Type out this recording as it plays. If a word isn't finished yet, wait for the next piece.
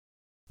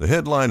The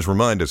headlines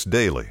remind us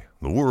daily,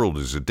 the world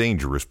is a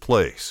dangerous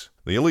place.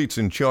 The elites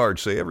in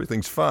charge say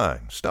everything's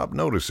fine, stop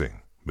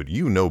noticing. But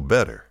you know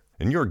better.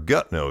 And your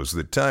gut knows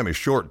that time is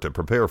short to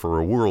prepare for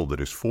a world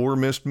that is 4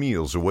 missed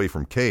meals away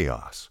from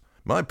chaos.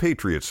 My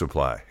Patriot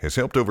Supply has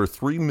helped over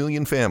 3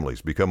 million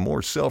families become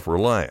more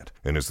self-reliant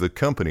and is the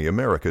company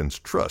Americans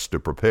trust to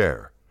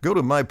prepare. Go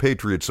to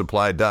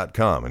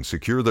MyPatriotSupply.com and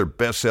secure their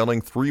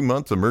best-selling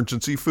 3-month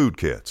emergency food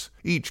kits.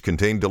 Each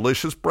contain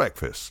delicious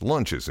breakfasts,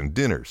 lunches, and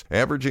dinners,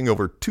 averaging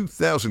over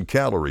 2,000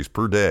 calories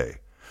per day.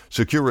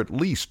 Secure at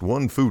least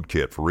 1 food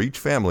kit for each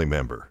family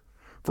member.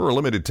 For a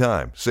limited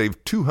time,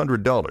 save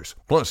 $200,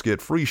 plus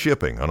get free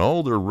shipping on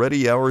all their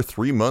Ready Hour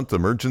 3-month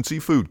emergency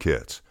food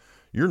kits.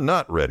 You're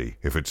not ready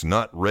if it's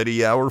not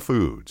Ready Hour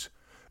Foods.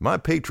 My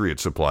Patriot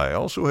Supply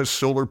also has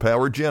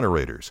solar-powered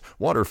generators,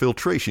 water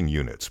filtration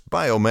units,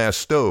 biomass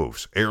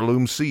stoves,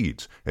 heirloom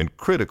seeds, and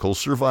critical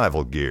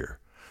survival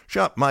gear.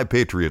 Shop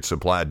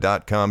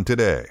MyPatriotSupply.com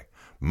today.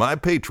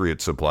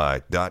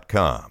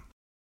 MyPatriotSupply.com.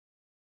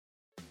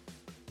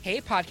 Hey,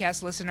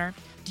 podcast listener.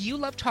 Do you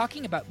love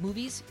talking about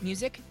movies,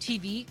 music,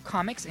 TV,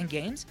 comics, and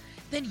games?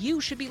 Then you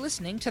should be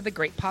listening to The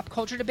Great Pop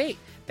Culture Debate,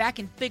 back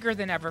and bigger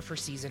than ever for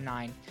Season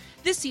 9.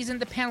 This season,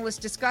 the panelists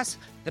discuss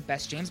the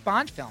best James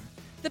Bond film,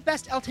 the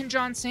best Elton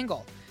John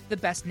single, the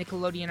best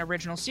Nickelodeon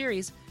original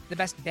series, the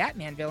best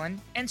Batman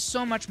villain, and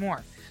so much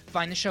more.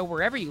 Find the show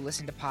wherever you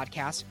listen to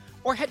podcasts,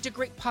 or head to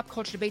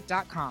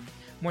greatpopculturedebate.com.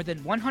 More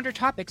than 100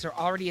 topics are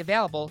already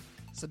available.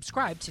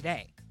 Subscribe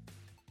today.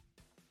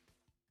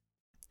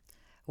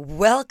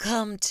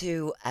 Welcome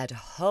to At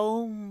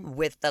Home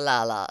with the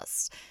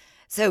Lalas.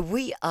 So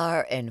we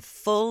are in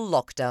full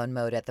lockdown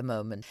mode at the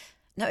moment.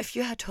 Now, if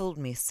you had told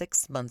me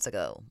 6 months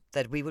ago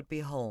that we would be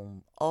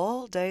home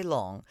all day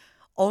long,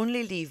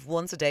 only leave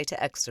once a day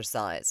to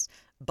exercise,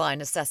 buy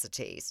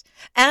necessities,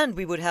 and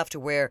we would have to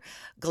wear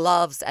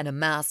gloves and a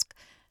mask,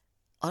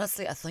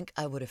 honestly, I think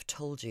I would have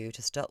told you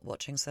to stop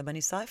watching so many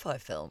sci-fi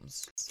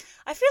films.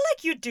 I feel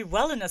like you'd do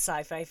well in a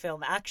sci-fi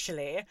film,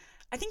 actually.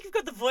 I think you've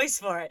got the voice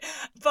for it.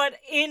 But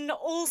in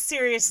all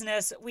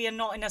seriousness, we are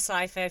not in a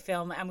sci-fi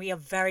film, and we are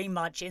very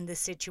much in this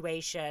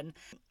situation.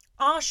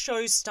 Our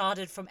show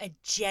started from a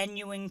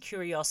genuine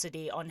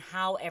curiosity on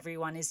how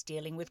everyone is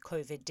dealing with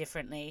COVID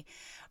differently.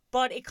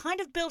 But it kind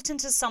of built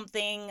into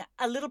something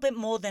a little bit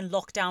more than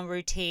lockdown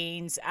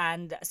routines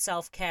and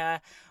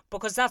self-care,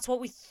 because that's what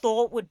we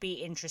thought would be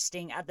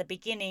interesting at the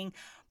beginning.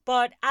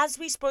 But as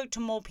we spoke to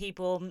more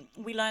people,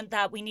 we learned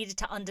that we needed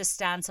to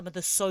understand some of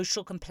the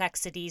social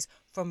complexities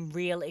from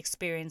real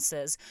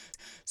experiences.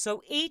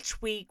 So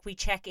each week we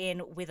check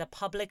in with a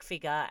public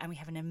figure, and we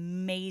have an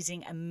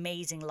amazing,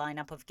 amazing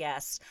lineup of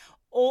guests,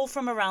 all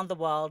from around the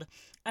world.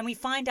 And we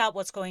find out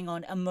what's going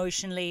on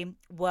emotionally,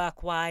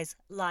 work-wise,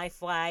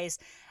 life-wise.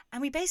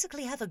 And we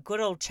basically have a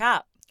good old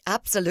chat.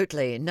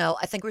 Absolutely. Now,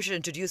 I think we should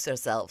introduce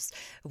ourselves.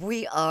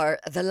 We are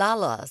the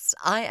Lalas.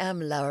 I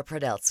am Laura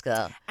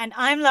Pradelska. And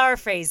I'm Laura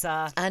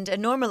Fraser. And in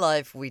normal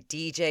life, we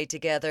DJ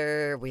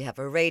together. We have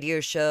a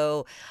radio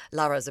show.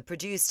 Laura's a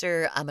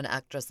producer. I'm an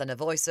actress and a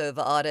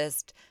voiceover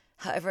artist.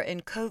 However, in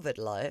COVID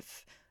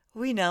life,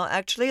 we now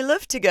actually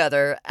live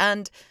together.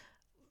 And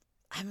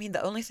I mean,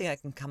 the only thing I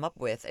can come up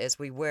with is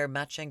we wear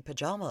matching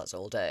pajamas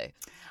all day.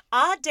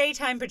 Our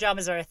daytime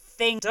pajamas are a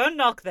thing. Don't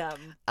knock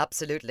them.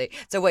 Absolutely.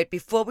 So wait,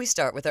 before we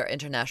start with our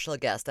international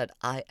guest that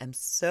I am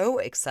so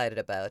excited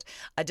about,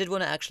 I did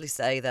want to actually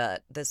say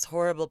that this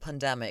horrible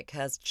pandemic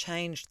has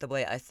changed the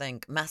way I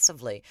think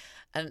massively,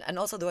 and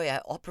also the way I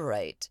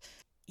operate.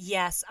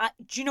 Yes.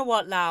 Do you know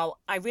what, Lau?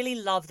 I really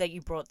love that you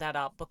brought that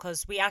up,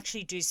 because we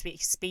actually do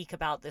speak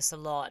about this a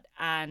lot.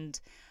 And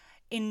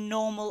in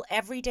normal,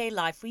 everyday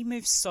life, we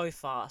move so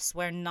fast.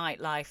 We're in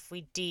nightlife,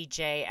 we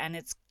DJ, and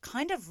it's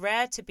kind of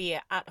rare to be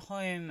at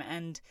home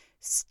and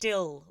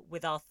still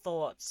with our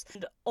thoughts.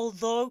 And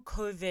although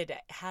COVID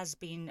has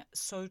been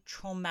so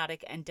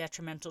traumatic and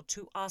detrimental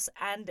to us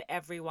and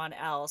everyone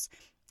else,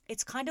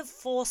 it's kind of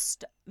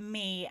forced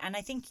me, and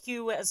I think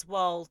you as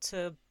well,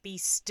 to be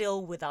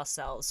still with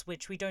ourselves,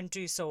 which we don't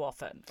do so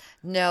often.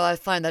 No, I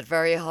find that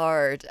very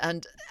hard.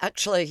 And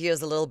actually,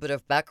 here's a little bit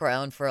of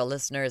background for our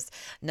listeners.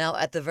 Now,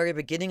 at the very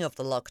beginning of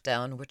the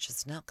lockdown, which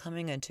is now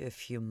coming into a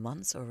few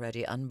months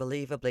already,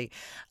 unbelievably,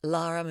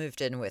 Lara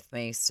moved in with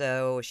me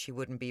so she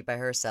wouldn't be by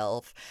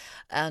herself.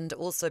 And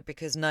also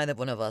because neither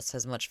one of us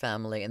has much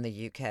family in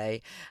the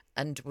UK.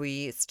 And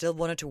we still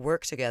wanted to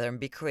work together and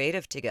be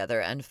creative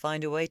together and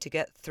find a way to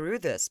get through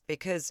this,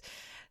 because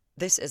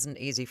this isn't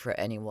easy for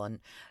anyone,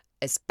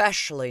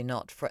 especially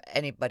not for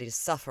anybody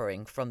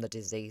suffering from the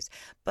disease.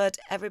 But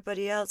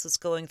everybody else is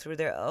going through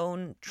their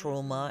own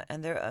trauma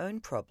and their own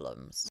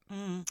problems.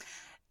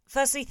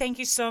 Firstly, thank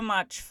you so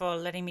much for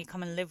letting me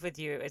come and live with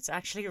you. It's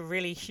actually a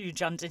really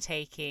huge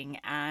undertaking,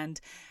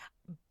 and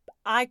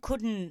I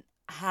couldn't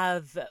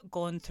have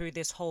gone through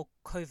this whole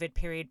COVID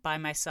period by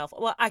myself.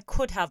 Well, I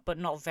could have, but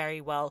not very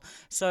well.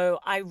 So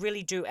I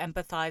really do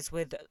empathize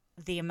with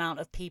the amount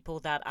of people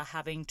that are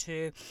having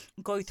to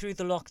go through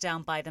the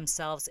lockdown by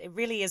themselves. It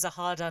really is a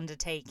hard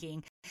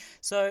undertaking.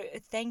 So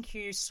thank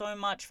you so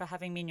much for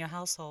having me in your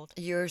household.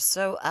 You're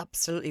so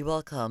absolutely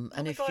welcome.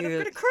 And Oh my if God, I'm you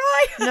going to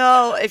cry.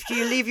 no, if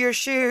you leave your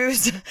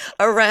shoes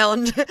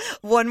around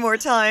one more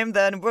time,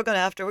 then we're going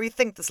to have to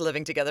rethink this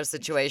living together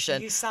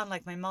situation. You sound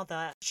like my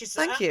mother.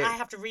 Thank you. I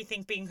have to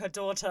rethink being her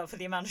daughter for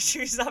the amount of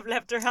shoes I've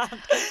left around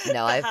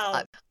No, the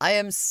house. I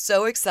am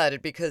so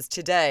excited because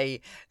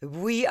today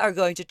we are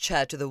going to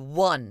chat to the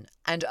one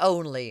and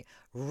only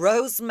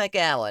Rose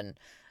McGowan.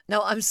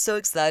 Now, I'm so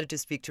excited to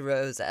speak to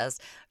Rose as,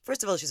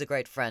 first of all, she's a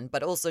great friend,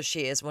 but also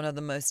she is one of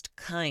the most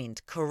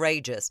kind,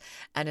 courageous,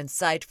 and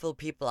insightful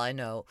people I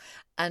know.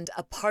 And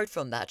apart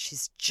from that,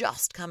 she's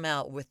just come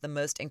out with the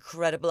most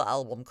incredible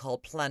album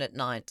called Planet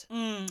Night.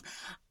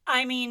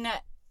 I mean,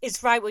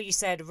 it's right what you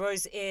said.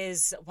 Rose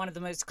is one of the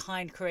most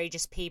kind,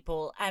 courageous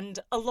people. And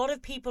a lot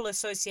of people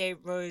associate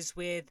Rose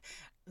with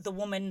the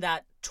woman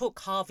that took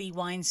Harvey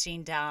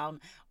Weinstein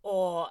down,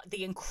 or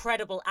the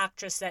incredible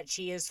actress that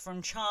she is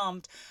from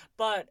Charmed.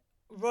 But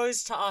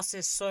Rose to us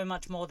is so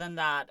much more than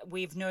that.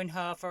 We've known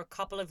her for a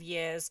couple of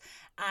years,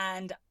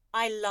 and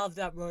I love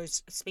that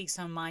Rose speaks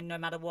her mind no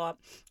matter what.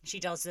 She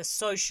does this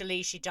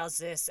socially. She does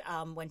this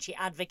when she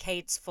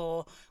advocates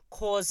for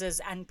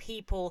causes and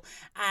people,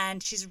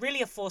 and she's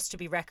really a force to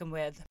be reckoned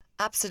with.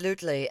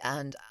 Absolutely.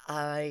 And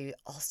I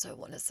also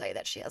want to say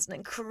that she has an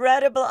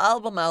incredible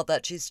album out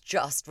that she's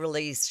just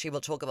released. She will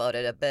talk about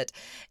it a bit.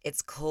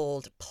 It's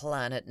called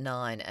Planet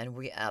Nine, and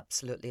we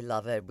absolutely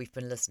love it. We've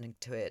been listening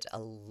to it a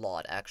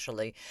lot,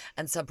 actually.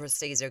 And some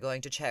proceeds are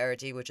going to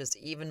charity, which is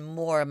even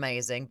more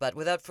amazing. But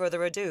without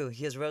further ado,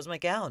 here's Rose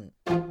McGowan.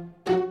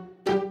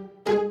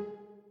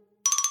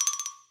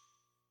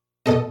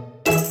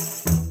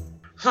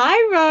 Hi,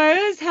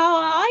 Rose. How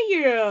are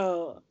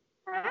you?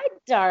 Hi,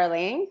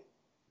 darling.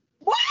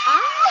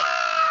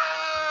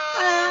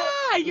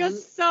 Ah, you're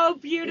so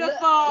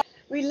beautiful.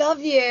 We love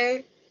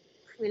you.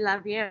 We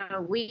love you.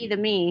 We the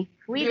me.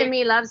 We the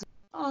me loves you.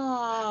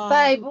 Oh,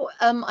 Babe,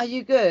 are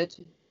you good?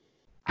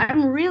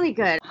 I'm really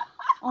good.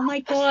 oh my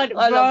God,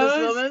 I love Rose.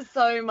 this woman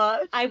so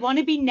much. I want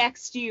to be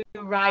next to you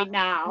right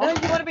now. No,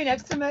 you want to be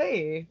next to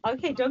me.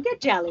 Okay, don't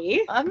get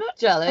jelly. I'm not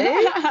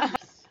jealous.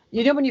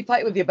 You know when you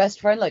fight with your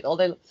best friend like all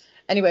day.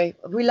 Anyway,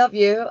 we love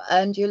you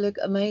and you look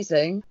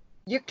amazing.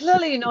 You're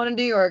clearly not in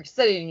New York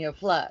City in your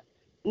flat.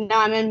 No,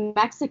 I'm in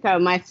Mexico.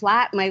 My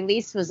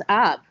lease was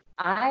up.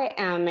 I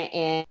am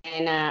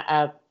in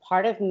a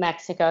part of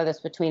Mexico that's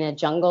between a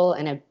jungle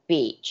and a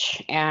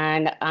beach.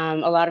 And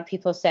a lot of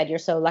people said, you're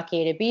so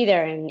lucky to be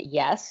there. And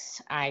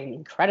yes, I'm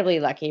incredibly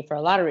lucky for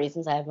a lot of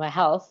reasons. I have my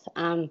health.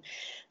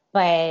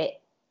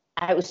 But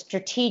I was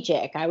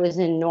strategic. I was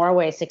in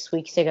Norway 6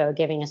 weeks ago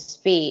giving a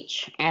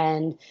speech,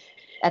 and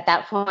at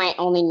that point,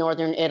 only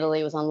northern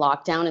Italy was on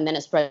lockdown, and then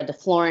it spread to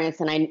Florence,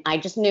 and I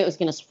just knew it was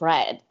going to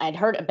spread.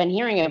 I'd been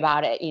hearing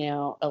about it,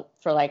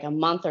 for like a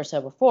month or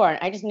so before, and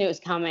I just knew it was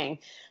coming.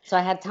 So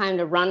I had time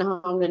to run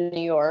home to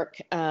New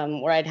York,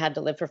 where I'd had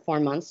to live for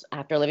 4 months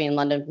after living in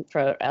London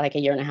for like a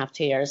year and a half,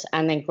 2 years,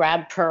 and then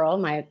grab Pearl,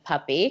 my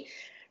puppy,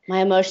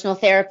 my emotional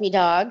therapy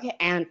dog,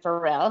 and for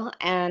real,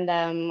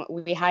 and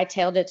we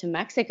hightailed it to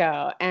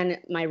Mexico, and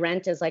my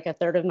rent is like a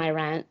third of my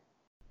rent.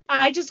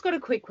 I just got a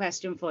quick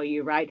question for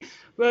you, right?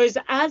 Rose,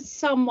 as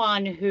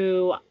someone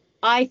who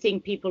I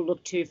think people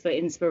look to for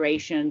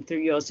inspiration through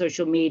your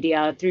social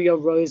media, through your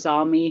Rose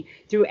Army,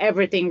 through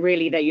everything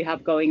really that you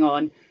have going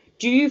on,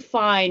 do you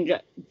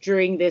find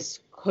during this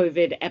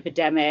COVID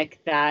epidemic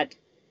that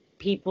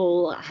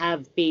people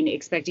have been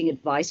expecting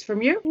advice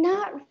from you?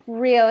 Not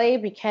really,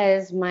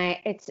 because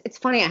it's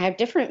funny. I have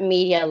different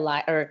media,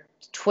 or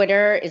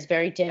Twitter is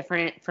very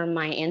different from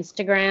my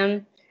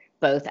Instagram.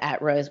 Both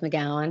at Rose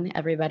McGowan,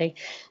 everybody.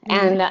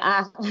 And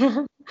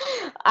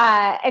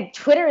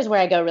Twitter is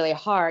where I go really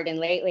hard. And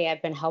lately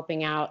I've been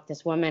helping out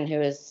this woman who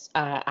is,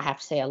 I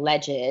have to say,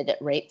 alleged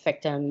rape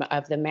victim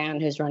of the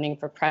man who's running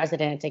for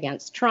president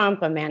against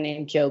Trump, a man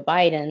named Joe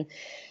Biden.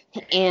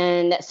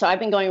 And so I've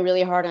been going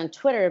really hard on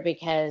Twitter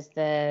because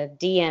the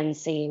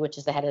DNC, which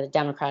is the head of the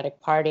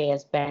Democratic Party,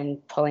 has been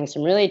pulling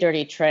some really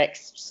dirty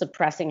tricks,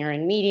 suppressing her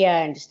in media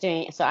and just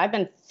doing. So I've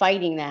been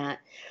fighting that.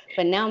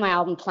 But now my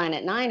album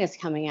Planet Nine is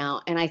coming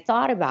out, and I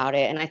thought about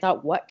it, and I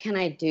thought, what can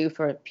I do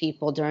for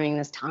people during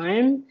this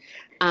time?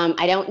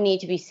 I don't need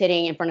to be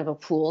sitting in front of a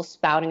pool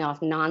spouting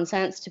off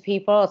nonsense to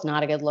people. It's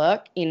not a good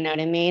look, you know what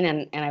I mean?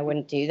 And I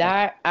wouldn't do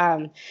that.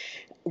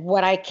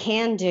 What I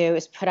can do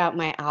is put out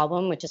my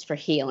album, which is for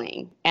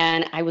healing.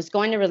 And I was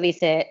going to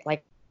release it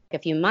like a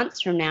few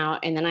months from now.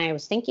 And then I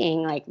was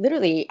thinking, like,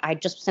 literally, I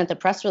just sent a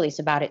press release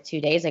about it 3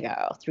 days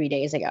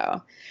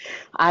ago.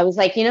 I was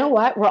like, you know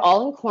what? We're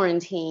all in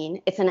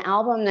quarantine. It's an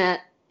album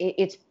that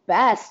it's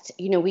best.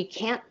 We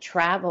can't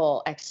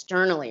travel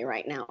externally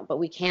right now, but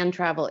we can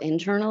travel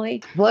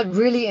internally. What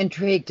really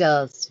intrigued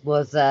us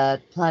was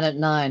that Planet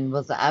Nine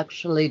was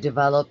actually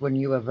developed when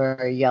you were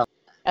very young.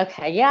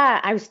 Okay,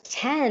 yeah, I was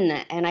 10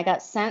 and I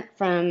got sent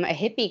from a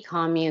hippie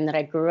commune that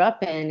I grew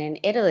up in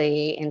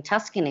Italy, in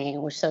Tuscany,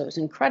 so it was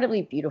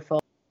incredibly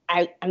beautiful.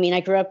 I mean, I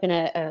grew up in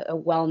a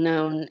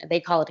well-known, they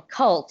call it a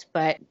cult,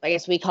 but I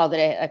guess we called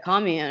it a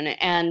commune.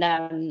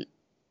 And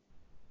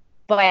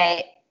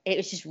but it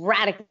was just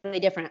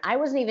radically different. I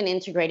wasn't even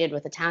integrated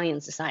with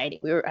Italian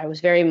society. I was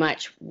very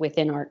much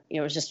within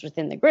it was just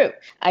within the group.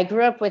 I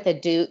grew up with a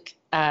Duke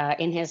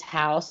in his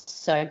house.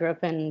 So I grew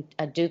up in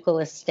a ducal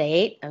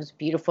estate. It was a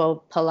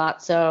beautiful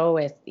palazzo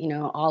with,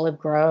 olive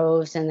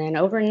groves. And then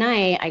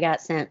overnight I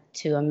got sent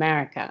to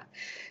America,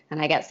 and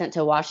I got sent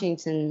to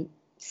Washington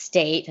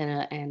State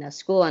and a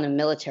school on a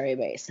military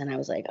base. And I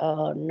was like,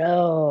 oh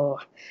no.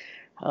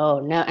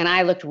 And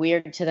I looked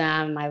weird to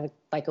them. I looked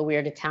like a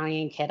weird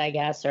Italian kid, I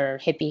guess, or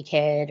hippie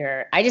kid,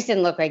 or I just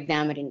didn't look like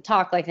them. I didn't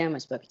talk like them. I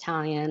spoke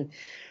Italian.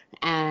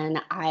 And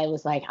I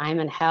was like,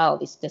 I'm in hell.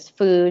 The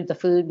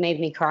food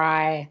made me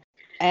cry.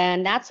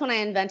 And that's when I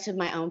invented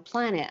my own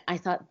planet. I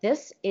thought,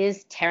 this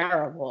is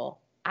terrible.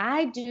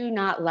 I do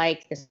not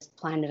like this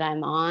planet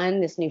I'm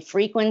on, this new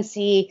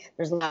frequency.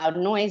 There's loud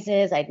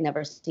noises. I'd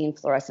never seen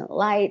fluorescent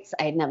lights.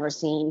 I'd never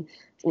seen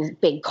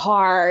big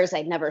cars.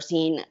 I'd never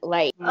seen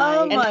like.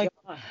 Oh my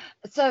God.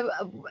 So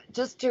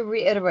just to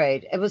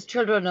reiterate, it was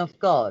Children of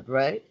God,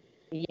 right?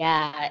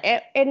 Yeah.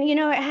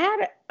 It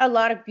had a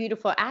lot of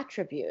beautiful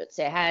attributes.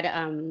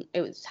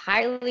 It was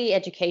highly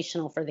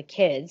educational for the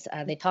kids.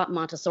 They taught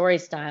Montessori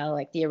style,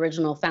 like the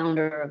original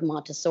founder of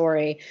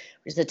Montessori,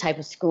 which is a type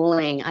of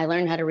schooling. I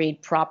learned how to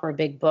read proper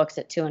big books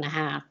at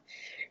 2.5.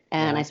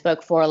 And I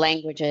spoke 4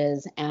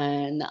 languages,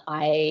 and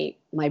my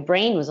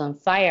brain was on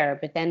fire.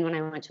 But then when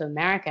I went to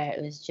America,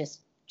 it was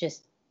just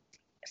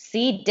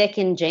see Dick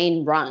and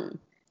Jane run.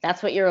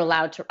 That's what you're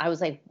allowed to. I was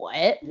like,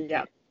 what?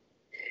 Yeah.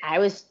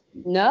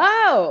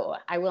 No,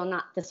 I will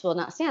not. This will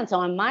not stand. So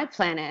on my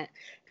planet,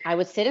 I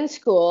would sit in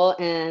school,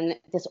 and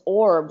this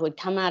orb would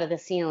come out of the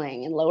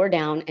ceiling and lower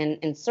down and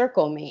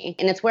encircle me.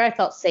 And it's where I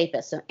felt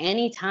safest. So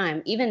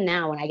anytime, even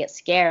now when I get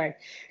scared,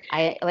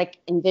 I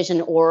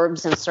envision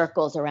orbs and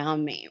circles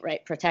around me,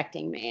 right,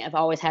 protecting me. I've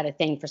always had a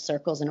thing for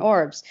circles and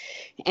orbs,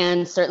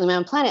 and certainly my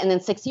own planet. And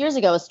then 6 years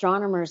ago,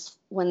 astronomers,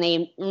 when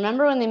they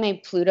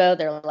made Pluto,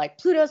 they're like,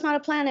 Pluto's not a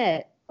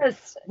planet.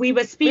 Yes, we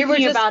were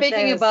speaking about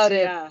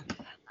it. Yeah.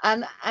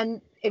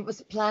 And it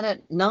was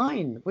Planet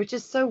 9, which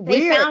is so They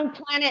weird. found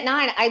Planet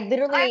 9. I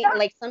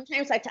literally,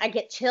 sometimes I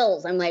get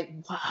chills. I'm like,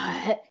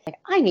 what? Like,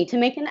 I need to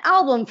make an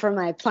album for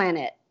my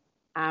planet.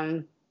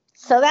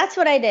 So that's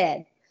what I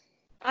did.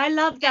 I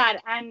love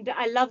that. And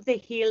I love the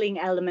healing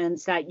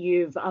elements that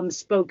you've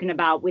spoken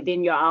about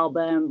within your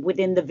album,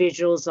 within the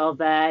visuals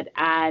of it.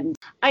 And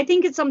I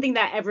think it's something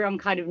that everyone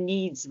kind of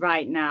needs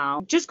right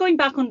now. Just going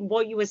back on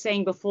what you were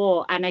saying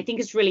before, and I think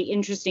it's really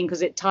interesting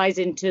because it ties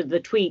into the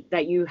tweet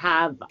that you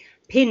have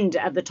pinned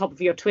at the top of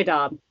your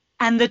Twitter.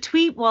 And the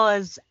tweet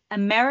was,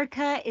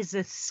 America is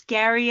the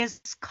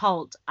scariest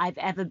cult I've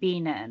ever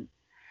been in.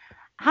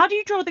 How do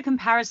you draw the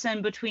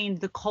comparison between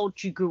the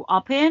cult you grew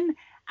up in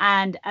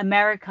and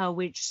America,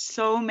 which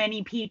so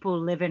many people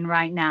live in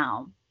right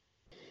now?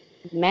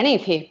 Many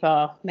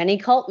people, many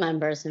cult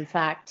members, in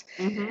fact.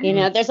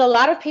 Mm-hmm. There's a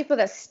lot of people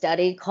that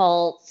study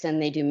cults,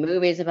 and they do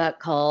movies about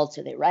cults,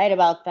 or they write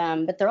about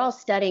them, but they're all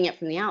studying it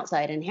from the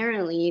outside.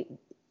 Inherently,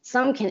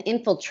 some can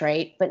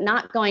infiltrate, but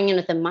not going in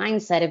with the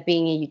mindset of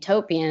being a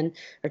utopian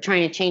or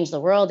trying to change the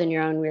world in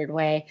your own weird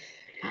way.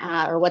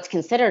 Or what's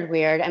considered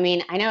weird. I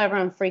mean, I know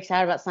everyone freaks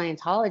out about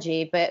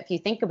Scientology, but if you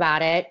think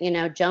about it,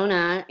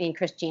 Jonah in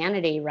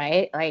Christianity,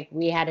 right? Like,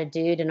 we had a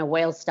dude in a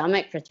whale's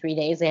stomach for 3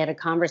 days. They had a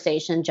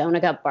conversation. Jonah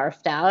got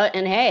barfed out,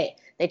 and hey,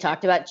 they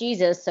talked about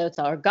Jesus, so it's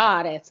all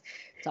God. It's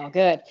all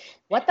good.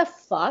 What the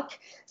fuck?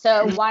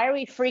 So why are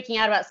we freaking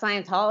out about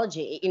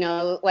Scientology?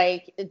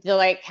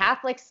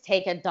 Catholics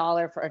take $1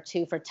 or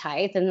 $2 for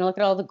tithe, and look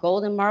at all the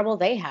gold and marble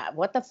they have.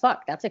 What the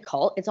fuck? That's a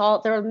cult.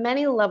 There are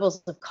many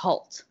levels of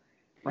cult.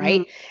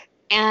 Right.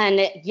 And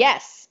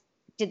yes,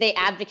 did they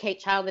advocate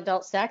child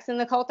adult sex in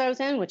the cult I was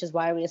in, which is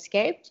why we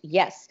escaped?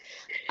 Yes.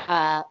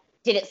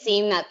 Did it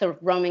seem that the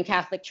Roman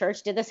Catholic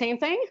Church did the same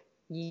thing?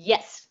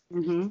 Yes.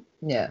 Mm-hmm.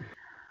 Yeah.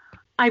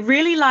 I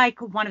really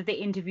like one of the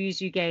interviews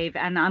you gave,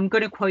 and I'm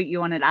going to quote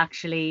you on it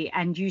actually.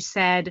 And you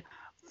said,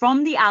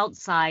 from the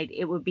outside,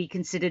 it would be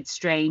considered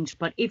strange,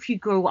 but if you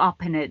grow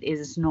up in it, it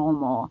is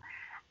normal.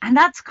 And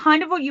that's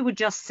kind of what you were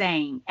just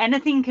saying.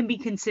 Anything can be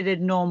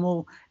considered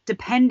normal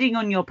depending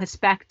on your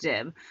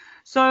perspective.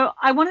 So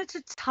I wanted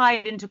to tie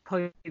it into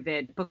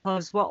COVID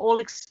because we're all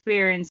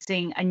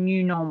experiencing a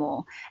new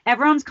normal.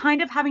 Everyone's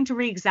kind of having to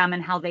re-examine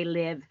how they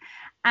live.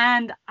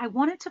 And I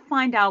wanted to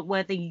find out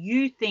whether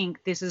you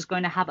think this is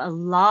going to have a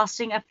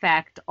lasting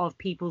effect of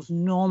people's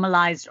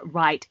normalized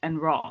right and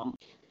wrong.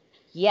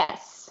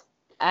 Yes.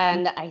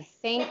 And I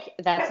think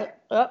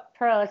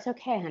Pearl, it's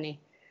okay, honey.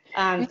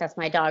 That's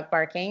my dog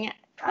barking.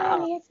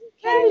 Oh, it's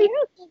okay.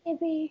 You're okay,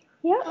 baby.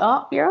 Yeah.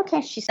 Oh, you're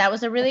okay. That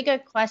was a really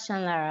good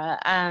question, Lara.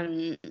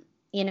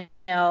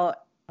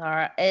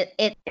 Lara,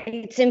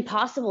 it's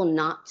impossible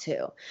not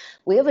to.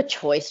 We have a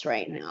choice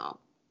right now.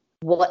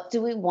 What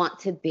do we want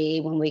to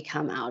be when we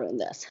come out of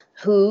this?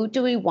 Who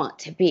do we want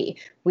to be?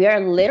 We are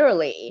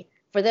literally,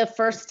 for the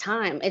first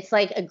time, it's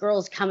like a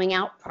girl's coming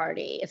out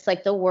party. It's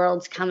like the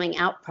world's coming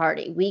out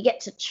party. We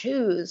get to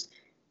choose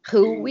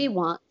who we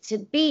want to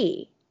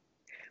be.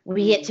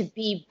 We get to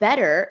be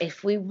better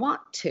if we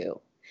want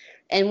to.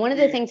 And one of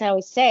the things I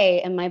always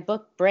say in my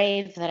book,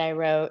 Brave, that I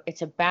wrote,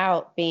 it's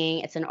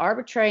an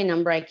arbitrary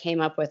number I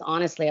came up with.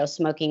 Honestly, I was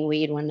smoking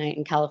weed one night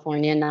in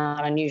California,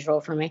 not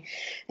unusual for me.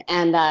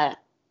 And I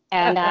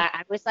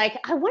was like,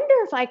 I wonder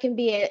if I can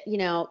be,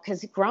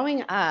 because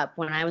growing up,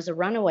 when I was a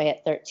runaway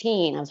at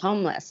 13, I was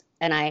homeless.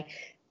 And I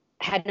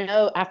had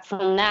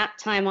from that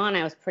time on,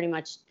 I was pretty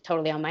much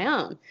totally on my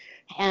own.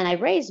 And I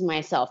raised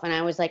myself. And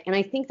I was like, and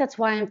I think that's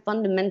why I'm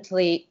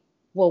fundamentally,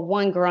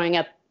 growing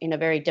up in a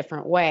very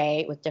different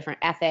way with different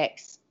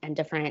ethics and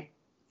different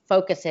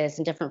focuses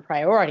and different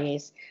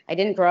priorities. I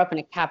didn't grow up in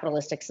a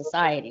capitalistic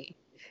society.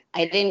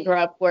 I didn't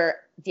grow up where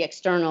the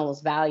external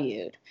was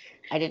valued.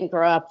 I didn't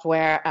grow up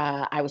where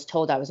I was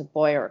told I was a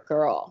boy or a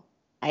girl.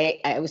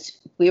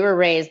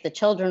 The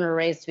children were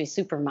raised to be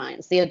super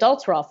minds. The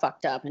adults were all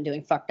fucked up and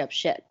doing fucked up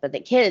shit, but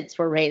the kids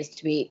were raised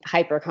to be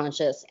hyper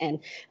conscious and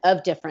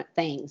of different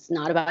things,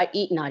 not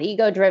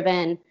ego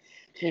driven.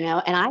 And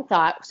I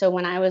thought, so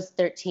when I was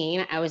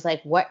 13, I was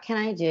like, what can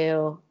I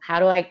do? How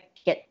do I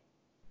get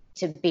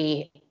to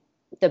be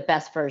the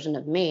best version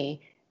of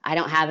me? I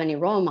don't have any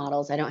role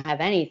models. I don't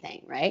have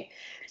anything, right?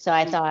 So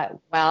I thought,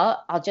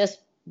 well,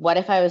 what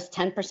if I was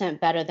 10%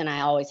 better than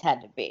I always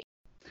had to be?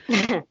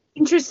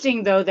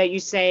 Interesting, though, that you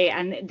say,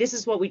 and this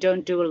is what we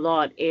don't do a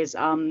lot, is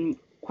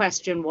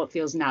question what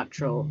feels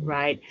natural,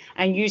 right?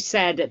 And you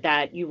said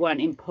that you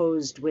weren't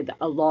imposed with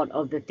a lot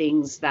of the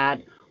things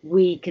that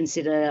we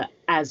consider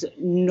as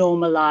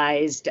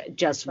normalized,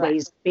 just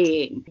ways of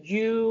being.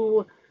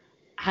 You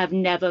have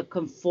never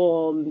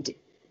conformed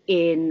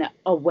in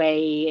a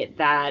way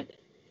that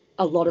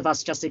a lot of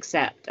us just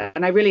accept.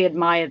 And I really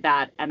admire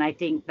that. And I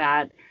think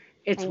that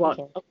it's what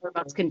a lot of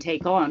us can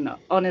take on,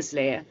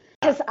 honestly.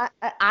 Because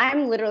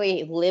I'm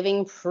literally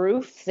living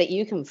proof that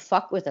you can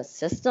fuck with a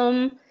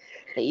system,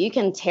 that you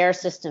can tear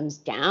systems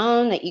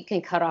down, that you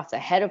can cut off the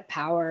head of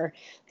power,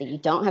 that you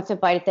don't have to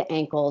bite at the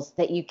ankles,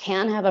 that you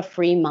can have a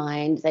free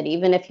mind, that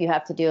even if you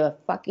have to do a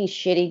fucking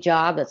shitty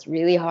job that's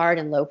really hard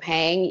and low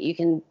paying, you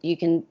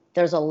can,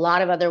 there's a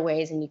lot of other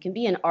ways, and you can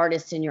be an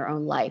artist in your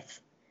own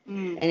life.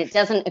 And it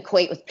doesn't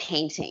equate with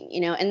painting,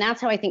 and that's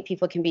how I think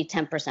people can be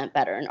 10%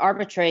 better, an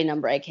arbitrary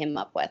number I came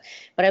up with.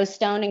 But I was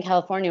stoned in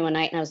California one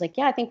night and I was like,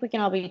 yeah, I think we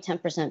can all be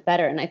 10%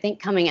 better. And I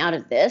think coming out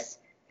of this,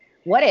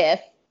 what if,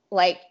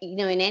 in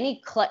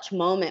any clutch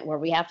moment where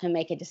we have to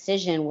make a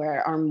decision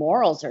where our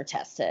morals are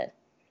tested,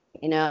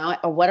 or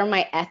what are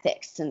my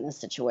ethics in this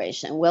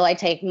situation? Will I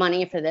take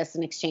money for this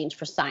in exchange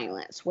for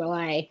silence? Will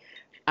I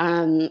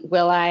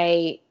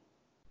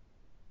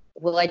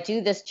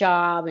do this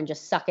job and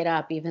just suck it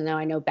up, even though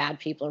I know bad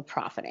people are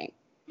profiting?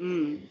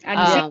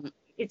 And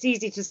it's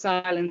easy to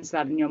silence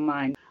that in your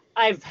mind.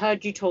 I've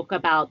heard you talk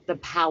about the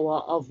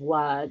power of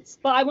words,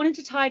 but I wanted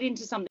to tie it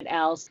into something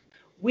else.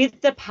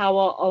 With the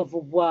power of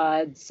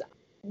words,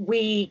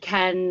 we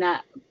can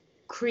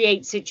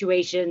create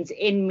situations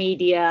in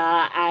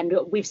media, and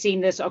we've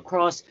seen this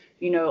across,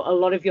 a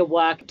lot of your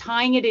work.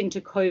 Tying it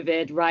into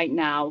COVID right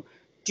now,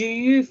 do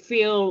you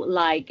feel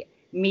like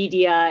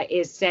media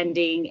is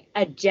sending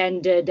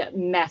agendered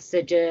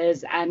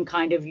messages and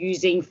kind of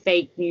using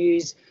fake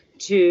news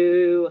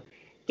to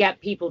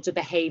get people to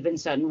behave in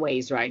certain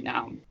ways right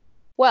now?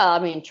 Well, I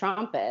mean,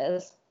 Trump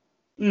is,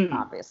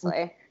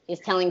 obviously.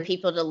 He's telling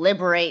people to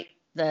liberate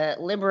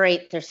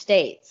their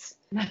states.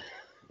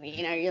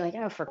 You're like,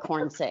 oh, for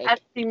corn's sake.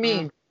 Actually,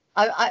 mean.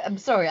 I'm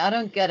sorry, I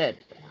don't get it.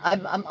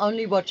 I'm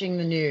only watching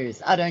the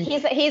news. I don't.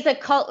 He's a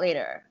cult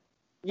leader.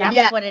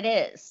 That's what it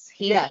is.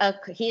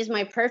 He's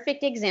my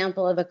perfect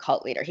example of a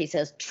cult leader. He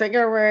says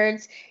trigger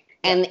words,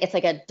 and it's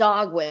like a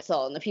dog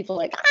whistle, and the people are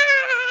like,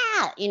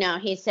 ah!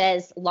 He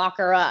says lock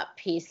her up.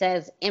 He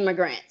says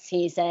immigrants.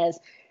 He says,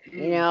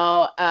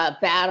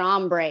 bad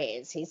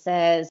hombres. He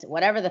says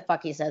whatever the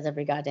fuck he says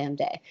every goddamn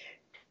day.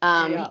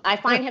 I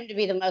find him to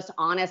be the most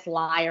honest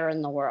liar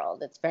in the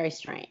world. It's very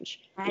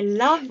strange. I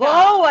love that.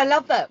 Whoa, I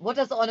love that. What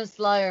does honest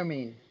liar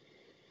mean?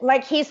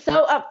 Like, he's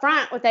so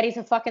upfront with that he's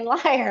a fucking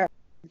liar.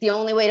 The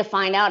only way to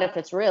find out if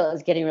it's real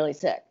is getting really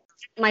sick.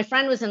 My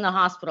friend was in the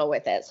hospital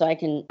with it, so I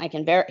can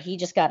he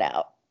just got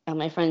out.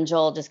 My friend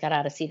Joel just got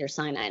out of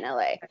Cedars-Sinai in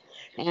LA.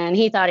 And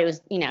he thought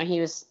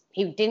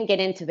he didn't get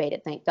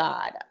intubated, thank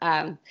God.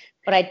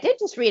 But I did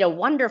just read a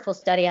wonderful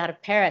study out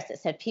of Paris that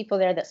said people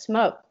there that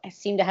smoke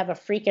seem to have a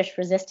freakish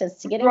resistance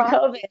to getting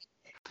COVID.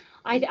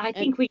 I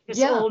think we just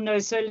all know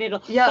so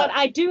little. Yeah. But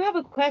I do have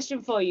a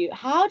question for you.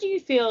 How do you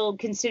feel,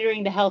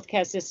 considering the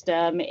healthcare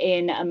system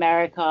in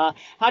America,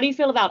 how do you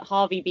feel about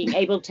Harvey being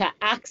able to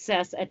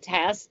access a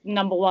test,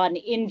 number one,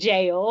 in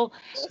jail?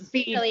 If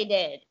he really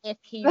did.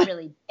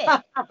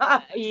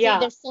 See,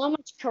 there's so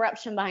much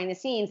corruption behind the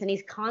scenes, and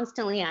he's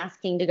constantly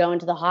asking to go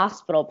into the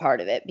hospital part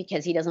of it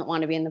because he doesn't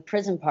want to be in the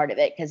prison part of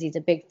it because he's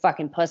a big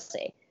fucking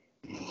pussy.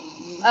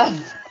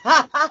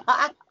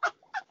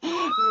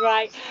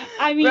 Right.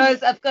 I mean,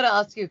 Rose, I've got to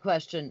ask you a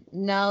question.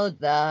 Now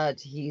that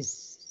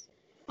he's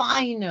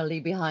finally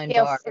behind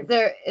bars,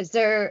 is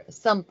there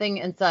something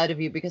inside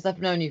of you, because I've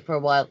known you for a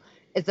while,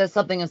 is there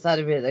something inside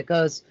of you that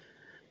goes,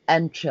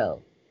 and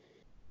chill?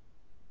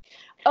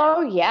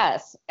 Oh,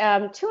 yes.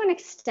 To an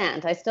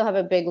extent. I still have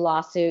a big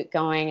lawsuit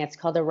going. It's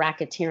called a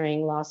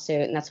racketeering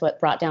lawsuit, and that's what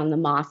brought down the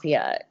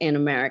mafia in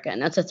America.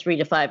 And that's a 3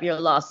 to 5 year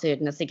lawsuit,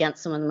 and it's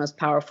against some of the most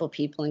powerful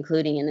people,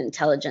 including an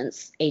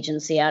intelligence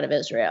agency out of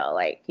Israel.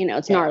 Like,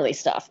 it's gnarly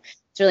stuff.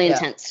 It's really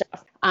intense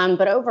stuff.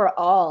 But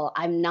overall,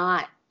 I'm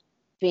not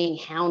being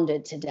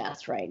hounded to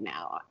death right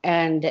now.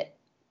 And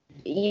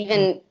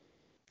even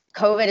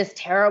COVID is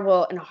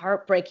terrible and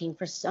heartbreaking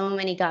for so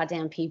many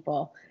goddamn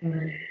people.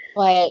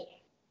 But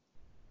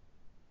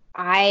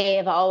I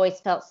have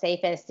always felt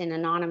safest in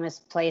anonymous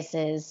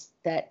places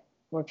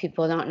where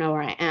people don't know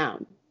where I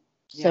am.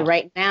 So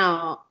right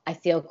now I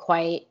feel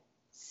quite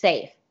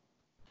safe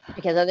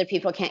because other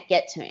people can't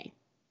get to me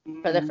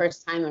for the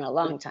first time in a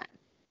long time.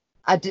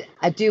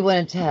 I do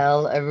want to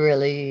tell a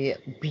really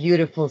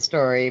beautiful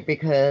story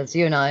because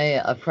you and I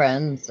are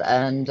friends,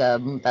 and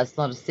that's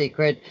not a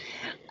secret.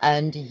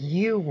 And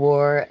you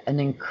wore an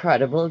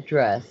incredible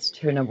dress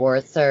to an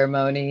awards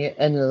ceremony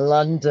in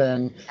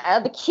London.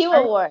 The Q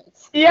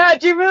Awards. Yeah,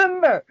 do you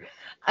remember?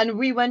 And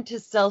we went to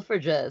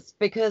Selfridges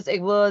because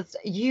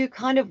you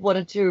kind of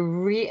wanted to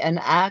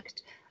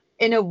reenact,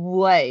 in a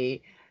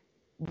way,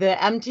 the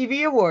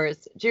MTV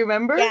Awards. Do you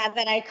remember? Yeah,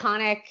 that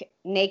iconic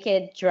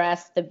naked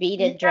dress, the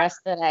beaded dress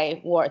that I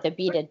wore, the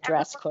beaded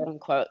dress, quote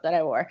unquote, that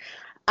I wore.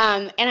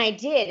 And I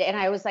did. And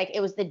I was like,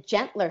 it was the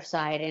gentler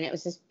side. And it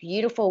was this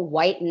beautiful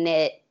white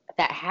knit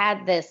that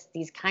had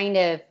these kind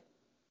of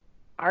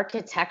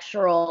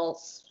architectural,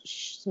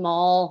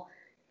 small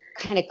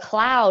kind of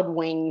cloud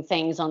wing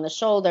things on the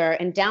shoulder.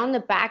 And down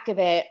the back of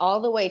it, all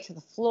the way to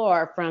the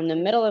floor, from the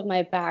middle of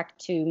my back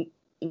to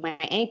my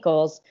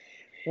ankles,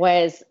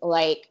 was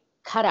like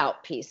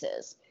cutout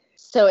pieces.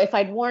 So if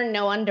I'd worn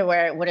no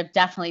underwear, it would have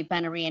definitely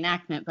been a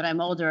reenactment, but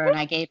I'm older and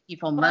I gave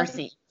people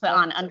mercy, put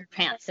on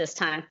underpants this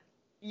time.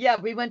 Yeah,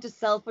 we went to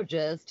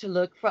Selfridges to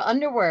look for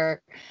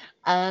underwear,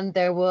 and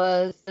there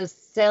was a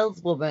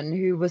saleswoman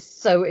who was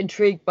so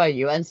intrigued by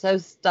you and so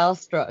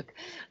starstruck,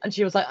 and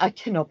she was like, I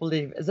cannot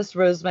believe, is this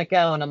Rose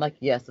McGowan? I'm like,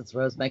 yes, it's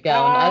Rose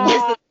McGowan, and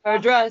this is her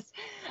dress.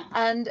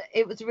 And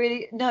it was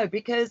really, no,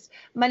 because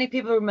many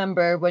people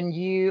remember when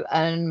you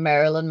and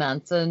Marilyn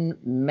Manson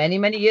many,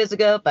 many years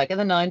ago, back in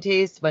the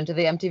 90s, went to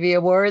the MTV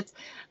Awards,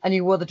 and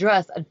you wore the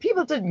dress, and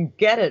people didn't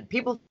get it.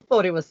 People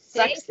thought it was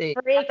sexy.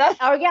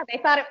 Oh yeah, they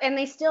thought it, and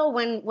they still,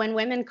 when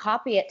women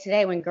copy it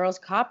today, when girls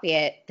copy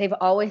it, they've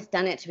always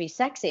done it to be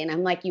sexy. And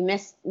I'm like, you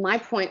missed my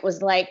point.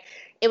 Was like,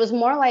 it was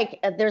more like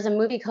there's a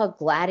movie called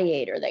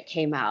Gladiator that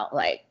came out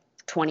like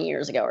 20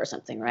 years ago or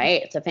something,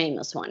 right? It's a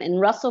famous one.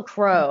 And Russell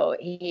Crowe,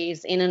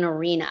 he's in an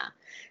arena.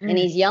 And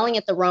he's yelling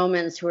at the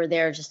Romans who are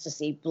there just to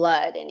see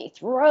blood. And he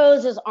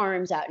throws his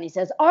arms out and he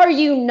says, "Are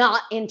you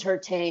not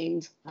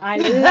entertained?" I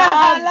love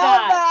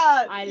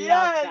that. I Yes.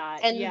 love that.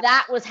 And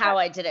that was how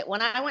I did it.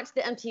 When I went to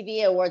the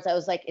MTV Awards, I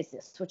was like, "Is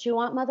this what you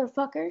want,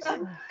 motherfuckers?"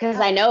 Because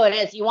I know it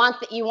is. You want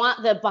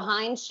the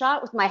behind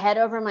shot with my head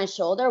over my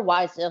shoulder?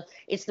 Why? So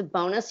it's the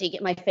bonus. So you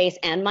get my face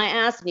and my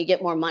ass, and you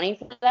get more money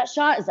for that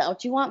shot. Is that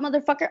what you want,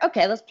 motherfucker?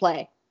 Okay, let's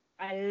play.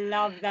 I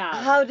love that.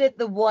 How did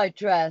the white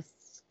dress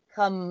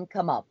come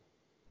up?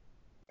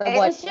 It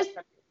was just,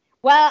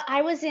 well,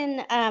 I was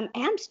in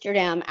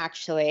Amsterdam,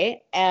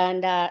 actually,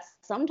 and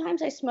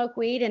sometimes I smoke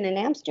weed, and in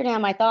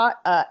Amsterdam, I thought,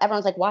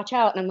 everyone's like, watch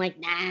out, and I'm like,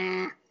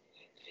 nah,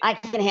 I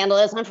can handle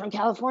this, I'm from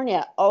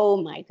California. Oh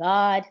my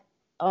God.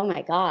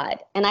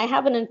 And I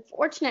have an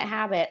unfortunate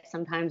habit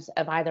sometimes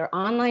of either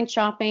online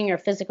shopping or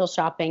physical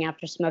shopping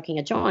after smoking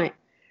a joint.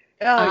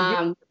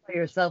 Oh, you by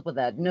yourself with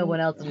that. No one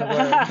else in the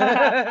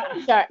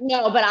world. Sure.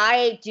 No, but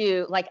I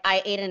do. Like,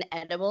 I ate an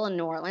edible in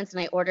New Orleans, and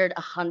I ordered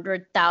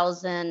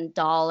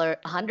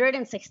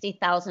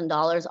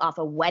 $160,000 off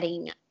a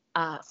wedding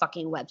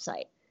fucking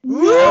website.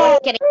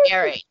 Getting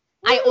married.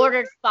 I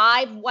ordered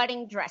 5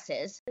 wedding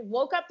dresses. I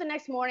woke up the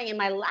next morning and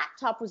my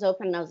laptop was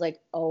open, and I was like,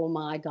 oh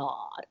my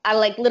God. I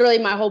like literally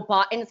my whole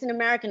body, and it's an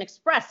American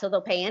Express, so they'll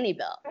pay any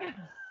bill.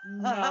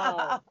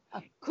 No.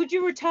 Could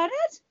you return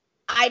it?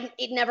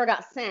 It never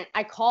got sent.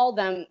 I called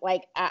them,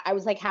 like, I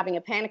was like having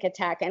a panic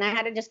attack, and I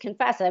had to just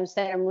confess. I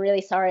said, I'm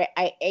really sorry.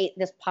 I ate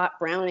this pot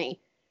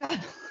brownie.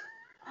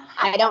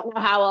 I don't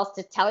know how else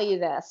to tell you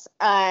this.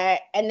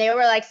 And they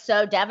were like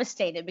so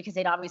devastated because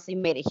they'd obviously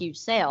made a huge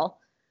sale,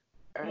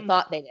 or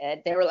thought they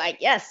did. They were like,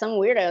 yes, some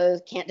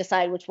weirdo can't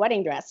decide which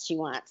wedding dress she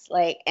wants.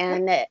 Like,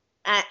 and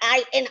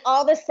and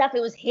all this stuff,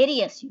 it was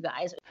hideous, you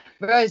guys.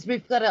 Rose,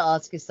 we've got to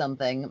ask you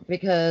something,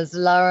 because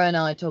Lara and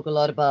I talk a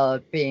lot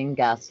about being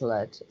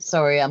gaslit.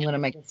 Sorry, I'm going to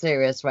make it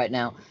serious right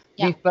now.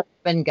 Yeah. You've both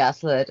been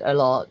gaslit a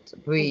lot.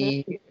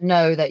 We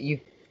know that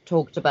you've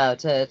talked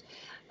about it.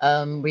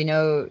 We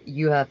know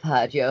you have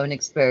had your own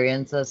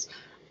experiences.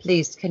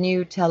 Please, can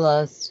you tell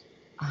us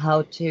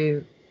how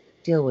to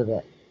deal with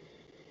it?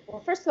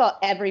 Well, first of all,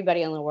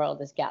 everybody in the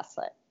world is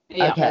gaslit.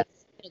 Yeah. Okay.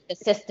 The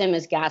system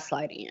is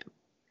gaslighting you.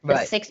 The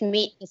Right. six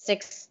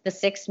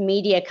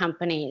media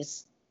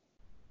companies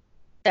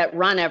that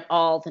run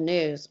all the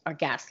news are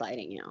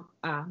gaslighting you.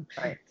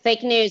 Right.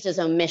 Fake news is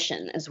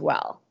omission as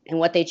well, and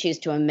what they choose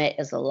to omit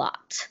is a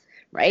lot.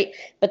 right?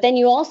 But then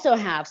you also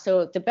have,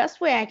 so the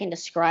best way I can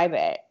describe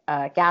it,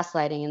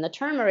 gaslighting, and the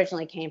term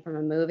originally came from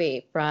a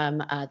movie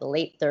from the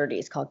late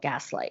 30s called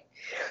Gaslight.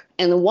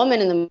 And the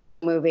woman in the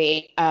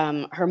movie,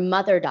 her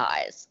mother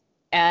dies.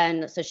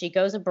 And so she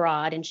goes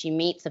abroad and she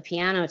meets a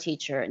piano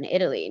teacher in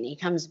Italy, and he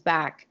comes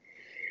back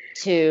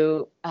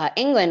to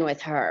England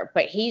with her.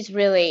 But he's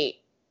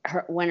really,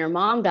 when her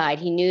mom died,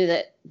 he knew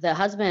that the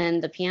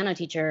husband, the piano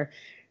teacher,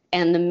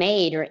 and the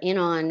maid are in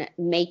on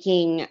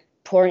making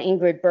poor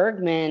Ingrid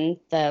Bergman,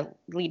 the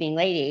leading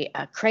lady,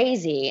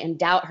 crazy and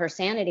doubt her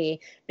sanity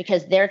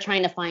because they're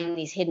trying to find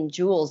these hidden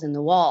jewels in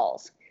the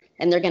walls,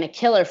 and they're going to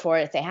kill her for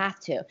it if they have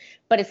to.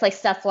 But it's like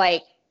stuff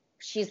like,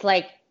 she's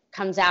like,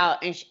 comes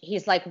out and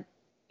he's like,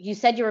 you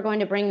said you were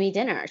going to bring me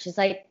dinner. She's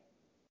like,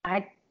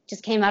 I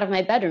just came out of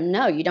my bedroom.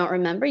 No, you don't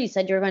remember? You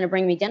said you were going to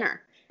bring me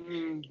dinner.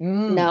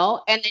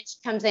 No. And then she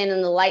comes in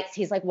and the lights,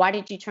 he's like, why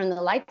did you turn the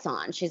lights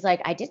on? She's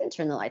like, I didn't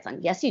turn the lights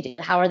on. Yes, you did.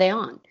 How are they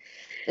on?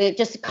 It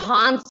just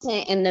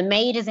constant, and the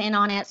maid is in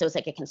on it. So it's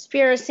like a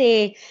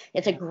conspiracy.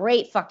 It's a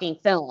great fucking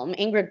film.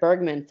 Ingrid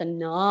Bergman,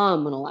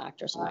 phenomenal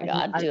actress. Oh my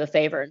God, do a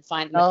favor and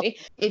find the movie.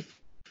 If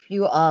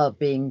you are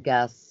being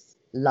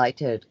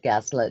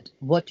gaslit,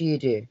 what do you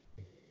do?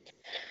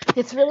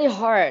 It's really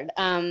hard.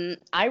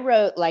 I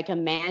wrote like a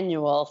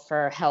manual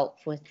for help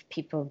with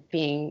people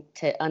being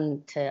to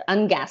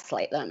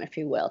ungaslight them, if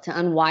you will, to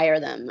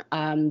unwire them.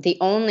 The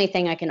only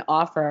thing I can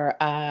offer,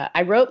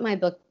 I wrote my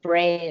book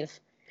Brave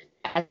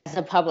as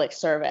a public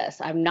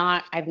service.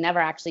 I've never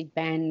actually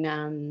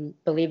been,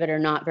 believe it or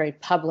not, very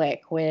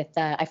public with,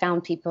 I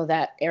found people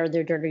that air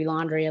their dirty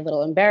laundry a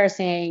little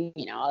embarrassing,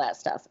 all that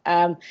stuff.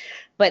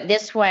 But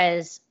this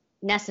was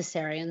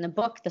necessary. And the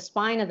book, the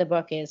spine of the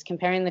book is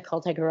comparing the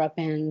cult I grew up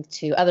in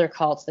to other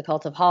cults, the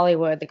cult of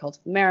Hollywood, the cult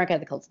of America,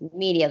 the cult of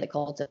media, the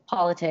cult of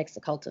politics, the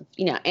cult of,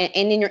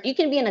 and you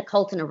can be in a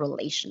cult in a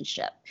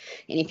relationship.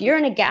 And if you're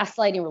in a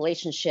gaslighting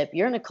relationship,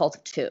 you're in a cult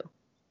too.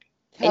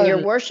 And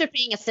you're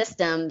worshiping a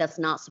system that's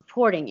not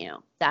supporting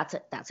you. That's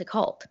a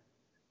cult.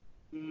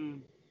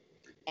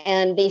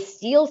 And they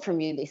steal from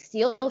you. They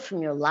steal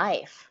from your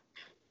life.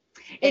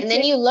 And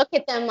then you look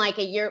at them like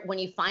a year, when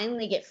you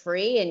finally get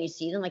free and you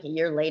see them like a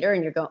year later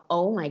and you're going,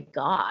 oh my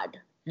God,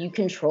 you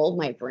controlled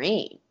my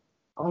brain.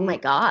 Oh my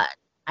God,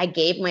 I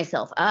gave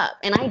myself up.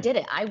 And I did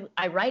it.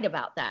 I write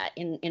about that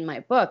in my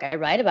book. I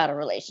write about a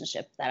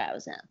relationship that I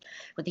was in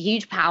with a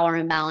huge power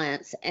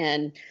imbalance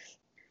and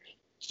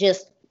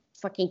just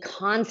fucking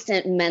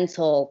constant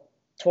mental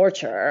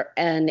torture.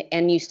 And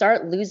you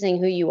start losing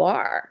who you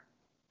are.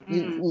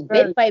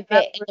 Bit by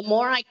bit. And the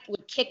more I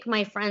would kick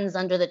my friends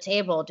under the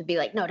table to be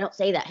like, no, don't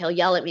say that, he'll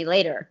yell at me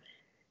later,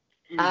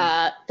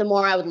 the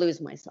more I would lose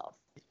myself.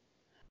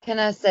 Can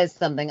I say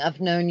something?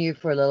 I've known you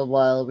for a little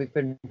while. We've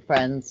been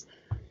friends.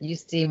 You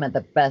seem at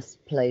the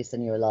best place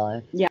in your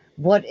life. Yeah.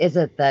 What is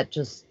it that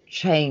just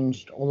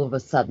changed all of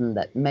a sudden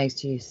that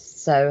makes you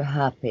so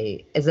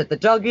happy? Is it the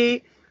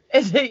doggy?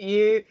 Is it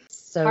you?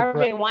 So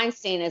Harvey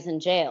Weinstein is in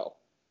jail.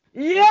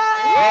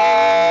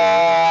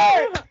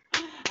 Yeah!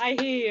 I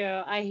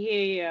hear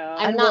you.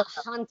 I'm not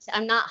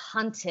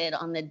hunted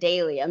on the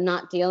daily. I'm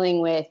not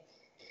dealing with,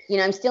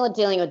 I'm still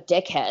dealing with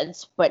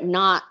dickheads, but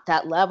not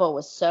that level.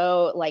 Was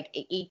so like,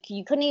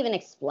 you couldn't even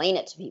explain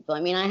it to people. I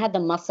mean, I had the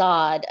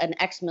Mossad, an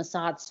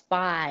ex-Mossad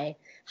spy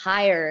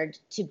hired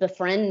to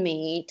befriend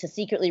me, to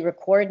secretly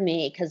record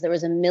me, because there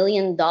was $1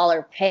 million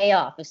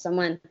payoff if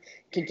someone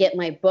could get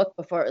my book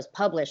before it was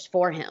published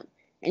for him.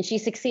 And she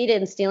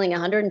succeeded in stealing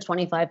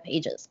 125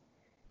 pages.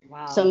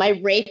 Wow. So my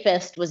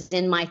rapist was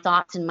in my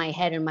thoughts, in my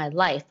head, in my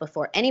life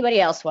before anybody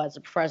else was,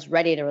 before I was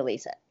ready to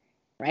release it.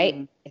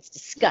 Right? It's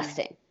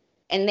disgusting.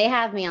 And they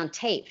have me on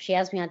tape. She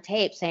has me on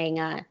tape saying,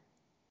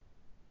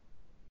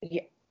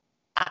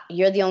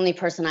 you're the only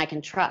person I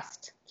can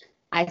trust.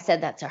 I said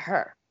that to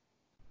her.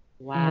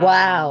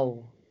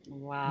 Wow.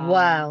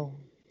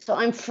 So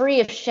I'm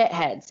free of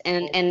shitheads,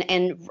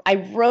 and I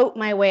wrote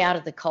my way out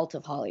of the cult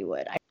of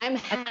Hollywood. I'm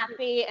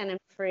happy and I'm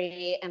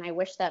free, and I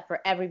wish that for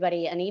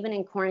everybody. And even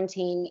in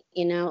quarantine,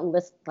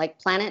 like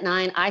Planet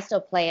 9, I still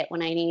play it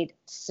when I need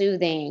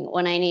soothing,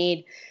 when I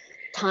need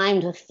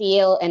time to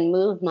feel and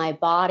move my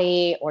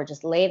body, or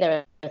just lay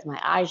there with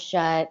my eyes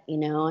shut,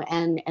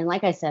 and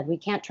like I said, we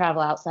can't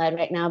travel outside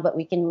right now, but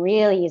we can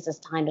really use this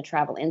time to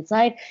travel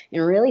inside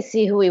and really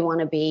see who we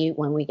want to be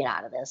when we get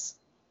out of this.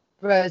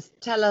 Rose,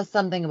 tell us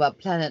something about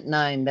Planet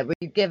 9, that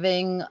we're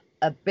giving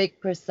a big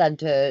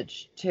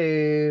percentage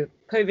to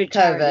COVID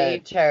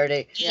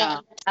charity. Yeah,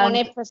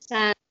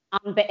 20%.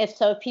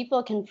 If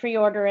people can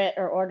pre-order it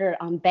or order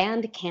it on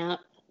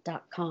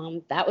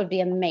bandcamp.com, that would be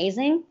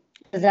amazing,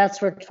 because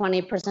that's where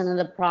 20% of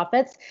the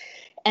profits.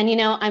 And,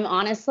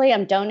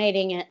 I'm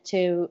donating it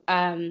to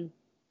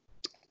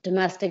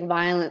domestic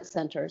violence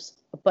centers.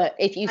 But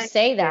if you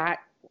say that,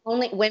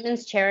 only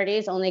women's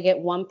charities only get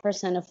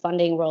 1% of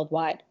funding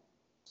worldwide.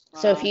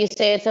 So if you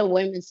say it's a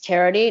women's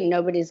charity,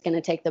 nobody's going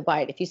to take the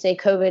bite. If you say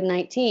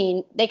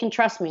COVID-19, they can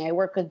trust me. I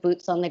work with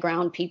boots on the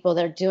ground people.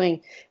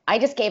 I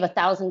just gave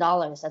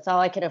 $1,000. That's all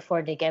I could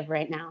afford to give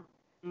right now,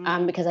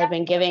 because I've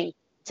been giving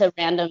to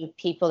random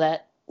people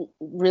that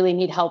really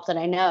need help that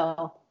I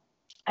know.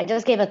 I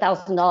just gave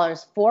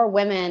 $1,000. 4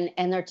 women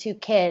and their 2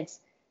 kids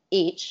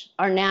each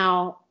are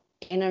now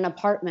in an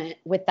apartment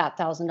with that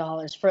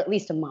 $1,000 for at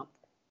least a month.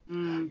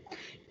 Do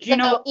you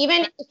know,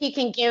 even if you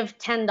can give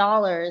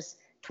 $10,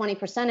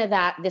 20% of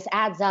that, this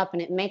adds up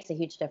and it makes a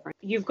huge difference.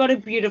 You've got a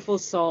beautiful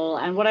soul.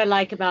 And what I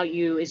like about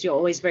you is you're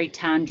always very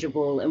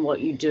tangible in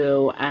what you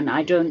do. And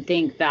I don't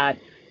think that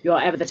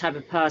you're ever the type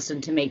of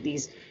person to make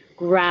these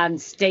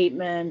grand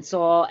statements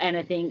or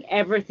anything.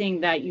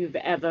 Everything that you've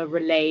ever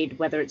relayed,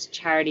 whether it's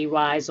charity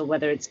wise or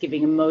whether it's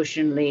giving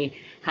emotionally,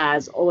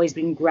 has always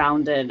been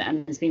grounded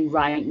and has been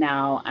right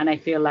now. And I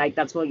feel like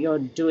that's what you're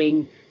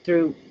doing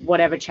through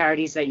whatever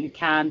charities that you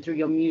can, through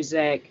your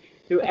music,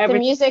 through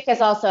everything. The music is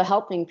also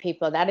helping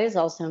people. That is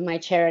also my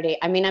charity.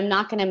 I mean, I'm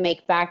not going to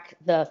make back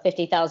the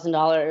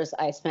 $50,000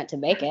 I spent to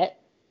make it.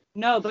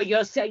 No, but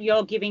you're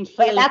giving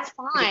healing. But that's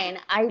fine.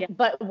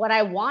 But what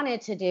I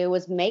wanted to do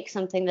was make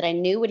something that I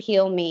knew would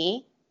heal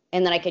me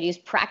and that I could use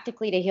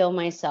practically to heal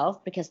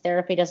myself, because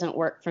therapy doesn't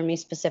work for me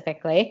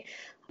specifically.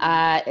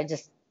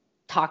 It's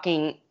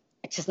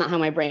just not how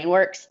my brain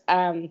works.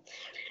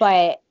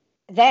 But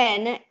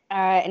then,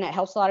 and it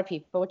helps a lot of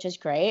people, which is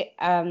great.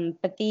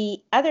 But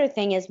the other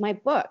thing is my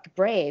book,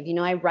 Brave. You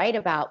know, I write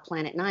about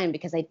Planet Nine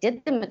because I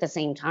did them at the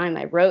same time.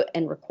 I wrote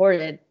and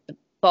recorded the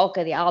bulk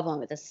of the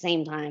album at the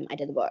same time I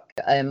did the book.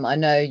 I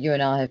know you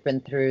and I have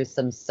been through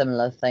some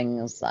similar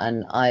things,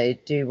 and I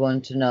do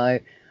want to know,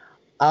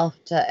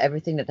 after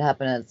everything that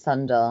happened at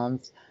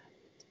Sundance,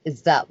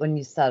 is that when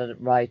you started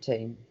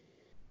writing?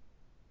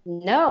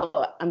 No,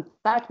 in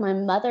fact, my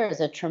mother is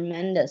a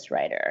tremendous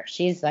writer.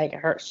 She's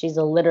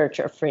a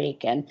literature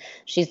freak, and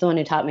she's the one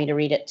who taught me to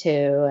read it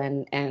too,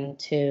 and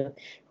to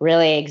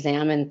really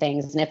examine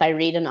things. And if I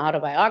read an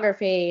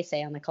autobiography,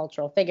 say on a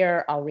cultural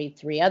figure, I'll read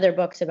 3 other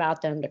books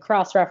about them to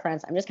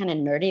cross-reference. I'm just kind of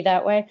nerdy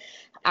that way.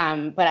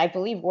 But I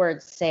believe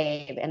words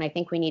save, and I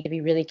think we need to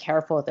be really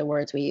careful with the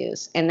words we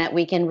use, and that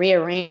we can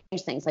rearrange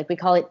things. Like we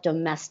call it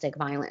domestic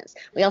violence.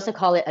 We also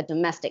call it a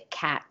domestic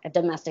cat, a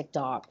domestic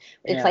dog.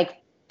 It's like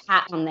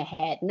pat on the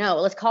head. No,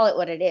 let's call it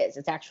what it is.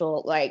 It's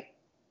actual,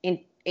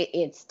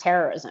 it's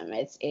terrorism.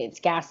 It's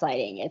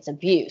gaslighting. It's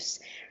abuse.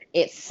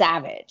 It's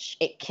savage.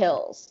 It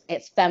kills.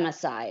 It's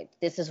femicide.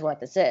 This is what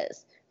this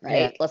is,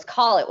 right? Yeah. Let's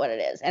call it what it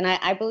is. And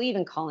I believe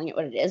in calling it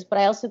what it is, but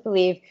I also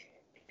believe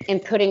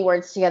in putting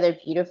words together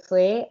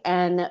beautifully.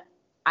 And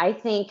I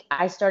think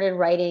I started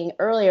writing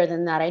earlier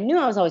than that. I knew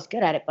I was always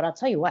good at it, but I'll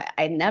tell you what,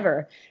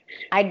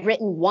 I'd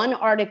written one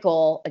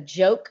article, a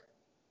joke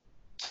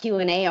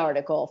Q&A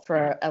article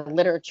for a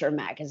literature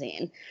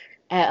magazine,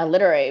 a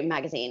literary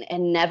magazine,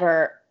 and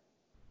I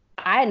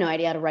had no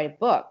idea how to write a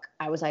book.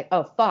 I was like,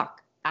 oh,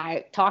 fuck.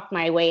 I talked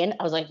my way in.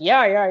 I was like, yeah,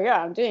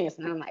 I'm doing this.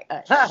 And I'm like,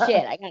 oh,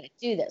 shit, I got to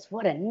do this.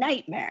 What a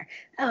nightmare.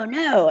 Oh,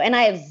 no. And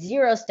I have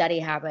 0 study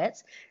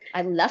habits.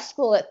 I left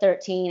school at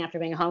 13 after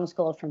being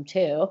homeschooled from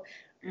 2.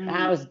 And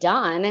I was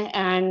done.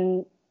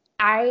 And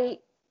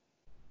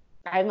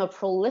I'm a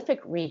prolific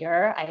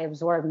reader. I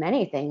absorb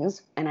many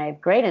things and I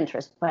have great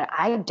interest, but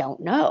I don't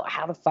know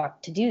how the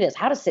fuck to do this,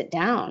 how to sit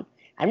down.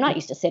 I'm not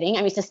used to sitting.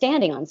 I'm used to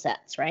standing on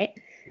sets, right?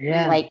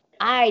 Yeah. Like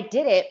I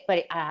did it,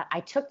 but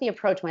I took the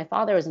approach. My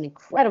father was an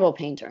incredible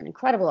painter, an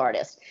incredible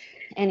artist.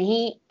 And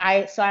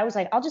so I was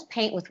like, I'll just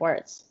paint with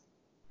words.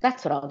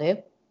 That's what I'll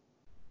do.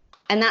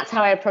 And that's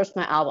how I approached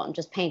my album,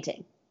 just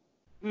painting.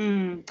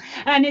 And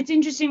it's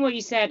interesting what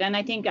you said, and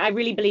I think I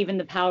really believe in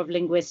the power of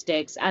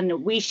linguistics,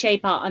 and we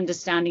shape our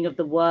understanding of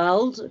the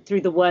world through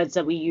the words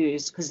that we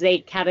use, because they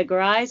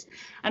categorize,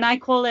 and I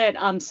call it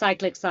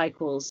cyclic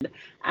cycles.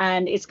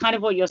 And it's kind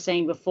of what you're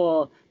saying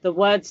before, the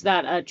words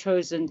that are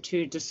chosen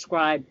to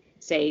describe,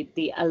 say,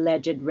 the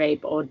alleged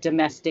rape or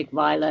domestic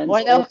violence.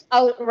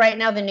 Right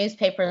now the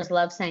newspapers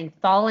love saying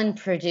fallen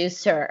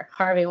producer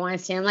Harvey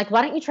Weinstein. I'm like,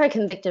 why don't you try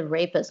convicted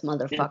rapist,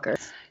 motherfucker?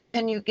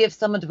 Can you give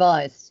some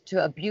advice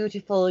to a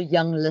beautiful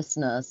young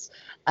listeners?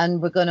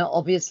 And we're going to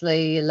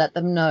obviously let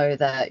them know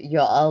that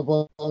your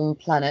album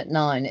Planet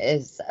Nine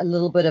is a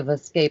little bit of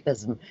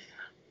escapism.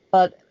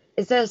 But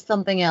is there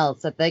something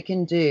else that they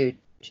can do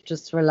to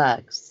just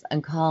relax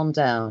and calm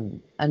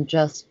down and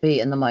just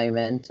be in the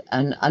moment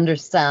and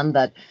understand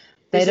that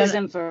this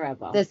isn't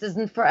forever? This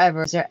isn't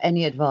forever. Is there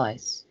any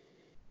advice?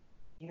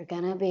 You're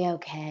going to be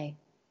okay.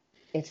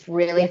 It's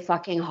really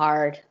fucking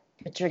hard.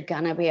 But you're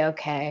gonna be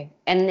okay.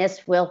 And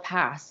this will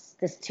pass.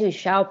 This too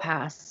shall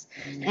pass.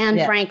 And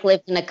Frank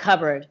lived in a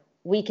cupboard.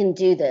 We can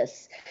do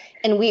this.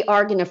 And we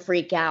are gonna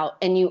freak out.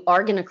 And you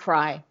are gonna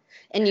cry.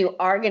 And you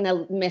are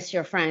gonna miss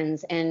your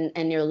friends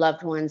and your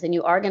loved ones. And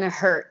you are gonna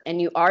hurt.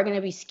 And you are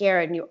gonna be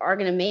scared. And you are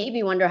gonna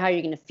maybe wonder how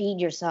you're gonna feed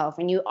yourself.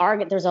 And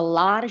there's a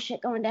lot of shit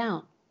going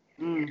down.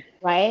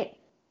 Right?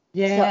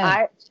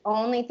 Yeah. So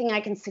only thing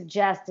I can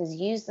suggest is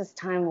use this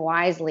time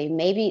wisely.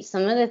 Maybe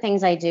some of the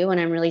things I do when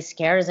I'm really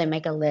scared is I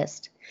make a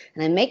list,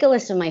 and I make a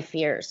list of my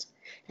fears,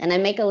 and I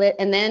make a list,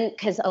 and then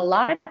because a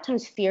lot of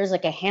times fear is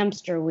like a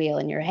hamster wheel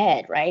in your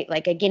head, right?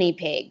 Like a guinea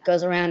pig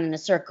goes around in a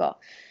circle,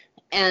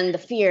 and the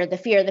fear,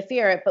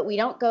 but we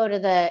don't go to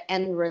the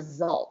end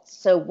result.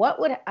 So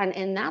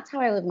and that's how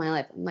I live my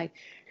life. I'm like,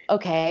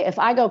 okay, if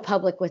I go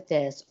public with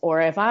this,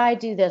 or if I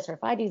do this, or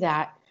if I do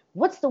that,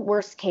 what's the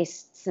worst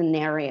case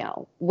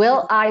scenario?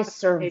 Will I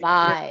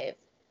survive?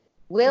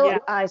 Will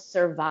I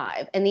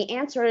survive? And the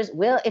answer is,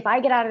 if I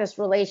get out of this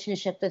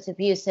relationship that's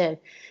abusive,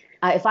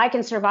 if I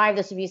can survive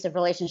this abusive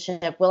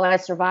relationship, will I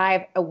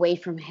survive away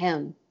from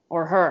him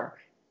or her?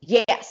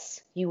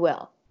 Yes, you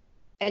will.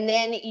 And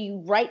then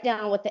you write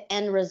down what the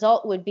end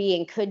result would be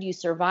and could you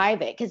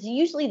survive it? Because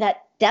usually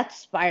that death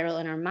spiral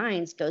in our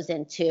minds goes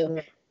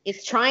into,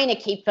 it's trying to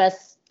keep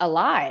us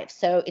alive.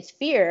 So it's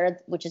fear,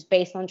 which is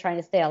based on trying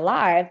to stay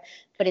alive,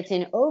 but it's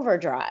in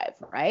overdrive,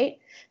 right?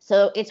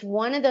 So it's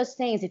one of those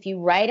things, if you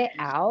write it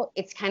out,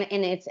 it's kind of,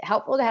 and it's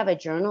helpful to have a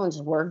journal and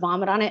just word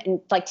vomit on it.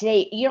 And like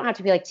today, you don't have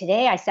to be like,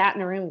 today I sat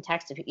in a room and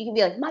texted you. You can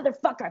be like,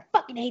 motherfucker, I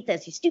fucking hate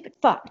this, you stupid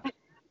fuck.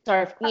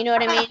 Or, you know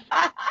what I mean?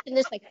 And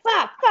just like,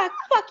 fuck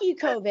you,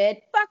 COVID.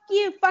 Fuck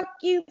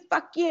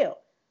you.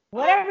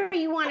 Whatever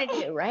you want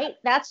to do, right?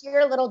 That's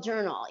your little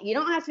journal. You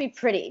don't have to be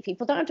pretty.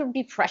 People don't have to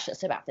be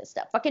precious about this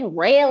stuff. Fucking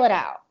rail it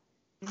out.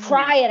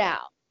 Cry it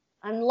out.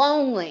 I'm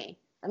lonely.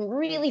 I'm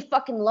really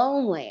fucking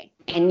lonely.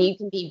 And you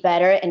can be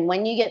better. And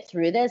when you get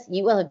through this,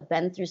 you will have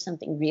been through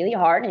something really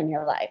hard in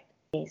your life.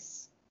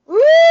 Peace. Woo!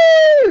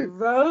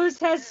 Rose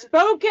has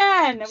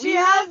spoken. She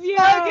has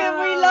spoken.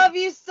 We love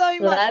you so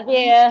much. Love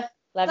you.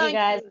 Love you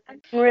guys. I'm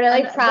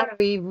really proud.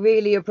 We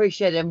really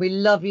appreciate it, and we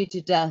love you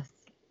to death.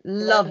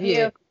 Love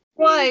you.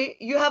 Why?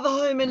 You have a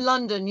home in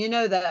London. You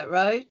know that,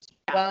 right?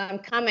 Well, I'm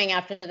coming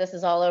after this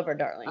is all over,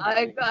 darling.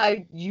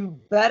 You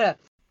better.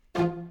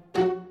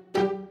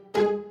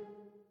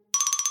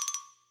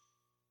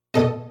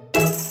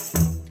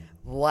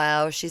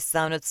 Wow, she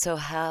sounded so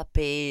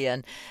happy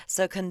and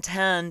so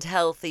content,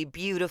 healthy,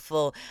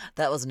 beautiful.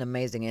 That was an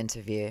amazing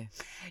interview.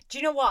 Do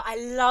you know what? I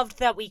loved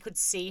that we could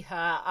see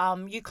her.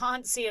 You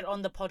can't see it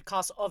on the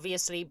podcast,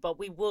 obviously, but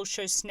we will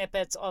show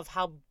snippets of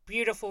how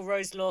beautiful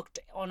Rose looked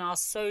on our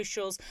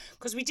socials,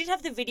 because we did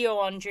have the video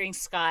on during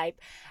Skype.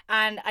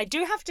 And I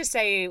do have to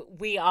say,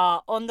 we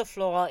are on the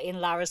floor in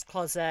Lara's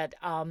closet,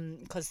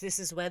 because this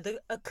is where the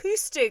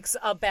acoustics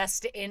are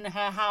best in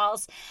her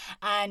house.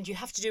 And you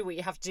have to do what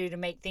you have to do to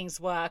make things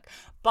work.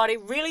 But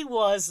it really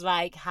was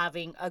like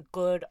having a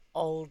good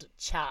old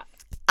chat.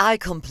 I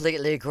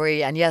completely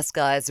agree. And yes,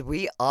 guys,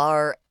 we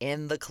are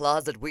in the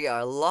closet. We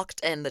are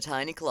locked in the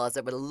tiny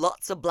closet with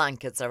lots of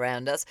blankets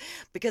around us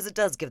because it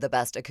does give the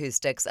best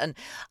acoustics. And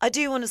I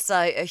do want to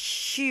say a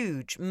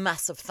huge,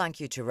 massive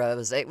thank you to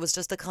Rose. It was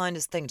just the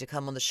kindest thing to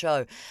come on the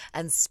show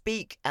and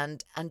speak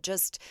and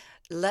just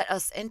let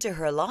us into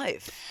her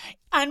life.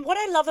 And what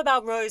I love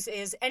about Rose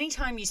is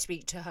anytime you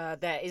speak to her,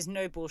 there is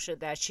no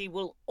bullshit there. She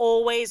will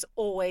always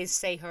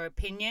say her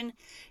opinion.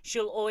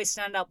 She'll always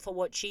stand up for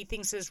what she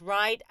thinks is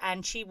right.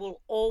 And she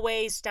will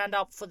always stand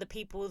up for the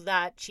people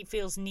that she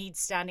feels needs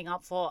standing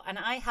up for. And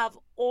I have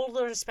all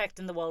the respect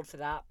in the world for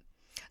that.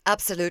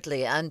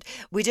 Absolutely. And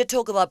we did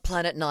talk about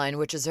Planet 9,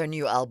 which is her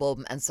new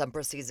album, and some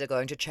proceeds are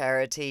going to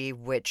charity,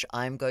 which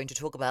I'm going to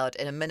talk about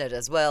in a minute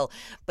as well.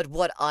 But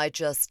what I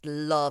just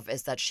love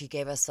is that she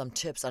gave us some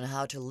tips on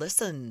how to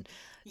listen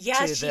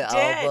to the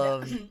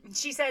album.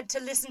 She said to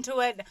listen to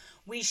it,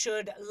 we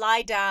should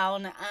lie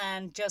down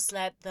and just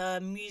let the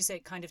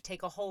music kind of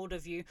take a hold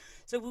of you.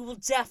 So we will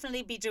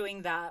definitely be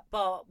doing that.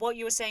 But what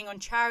you were saying on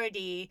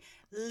charity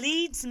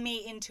leads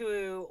me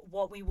into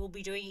what we will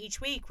be doing each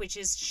week, which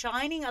is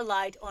shining a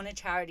light on a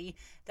charity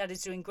that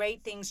is doing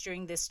great things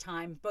during this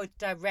time, both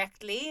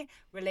directly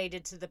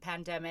related to the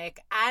pandemic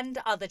and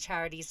other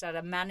charities that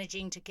are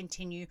managing to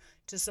continue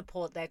to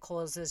support their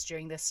causes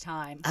during this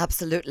time.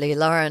 Absolutely.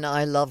 Laura and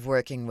I love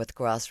working with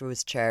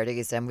grassroots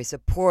charities and we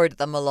support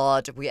them a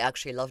lot. We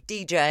actually love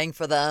DJing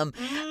for them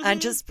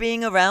and just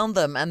being around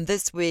them. And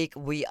this week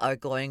we are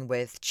going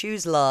with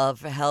Choose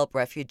Love, Help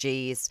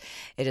Refugees.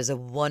 It is a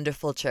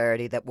wonderful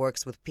charity that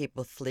works with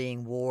people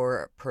fleeing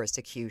war,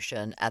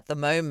 persecution. At the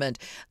moment,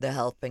 they're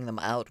helping them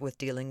out with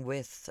dealing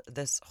with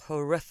this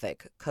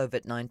horrific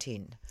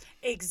COVID-19.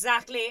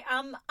 Exactly.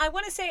 I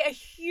want to say a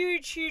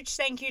huge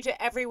thank you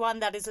to everyone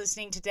that is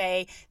listening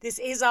today. This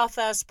is our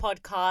first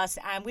podcast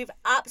and we've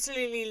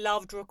absolutely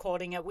loved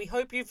recording it. We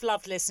hope you've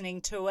loved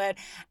listening to it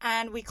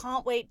and we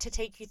can't wait to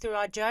take you through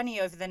our journey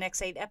over the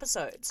next 8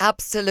 episodes.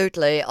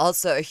 Absolutely.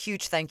 Also, a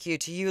huge thank you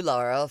to you,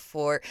 Laura,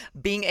 for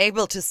being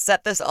able to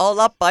set this all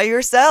up by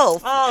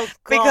yourself. Oh, gosh.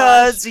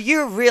 Because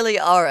you really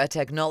are a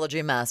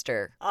technology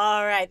master.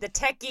 All right. The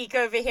tech geek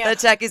over here. The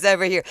tech is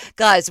over here.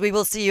 Guys, we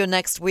will see you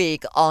next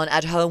week on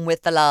At Home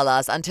with the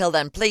Lalas. Until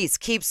then, please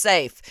keep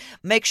safe.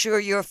 Make sure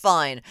you're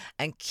fine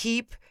and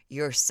keep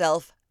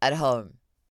yourself at home.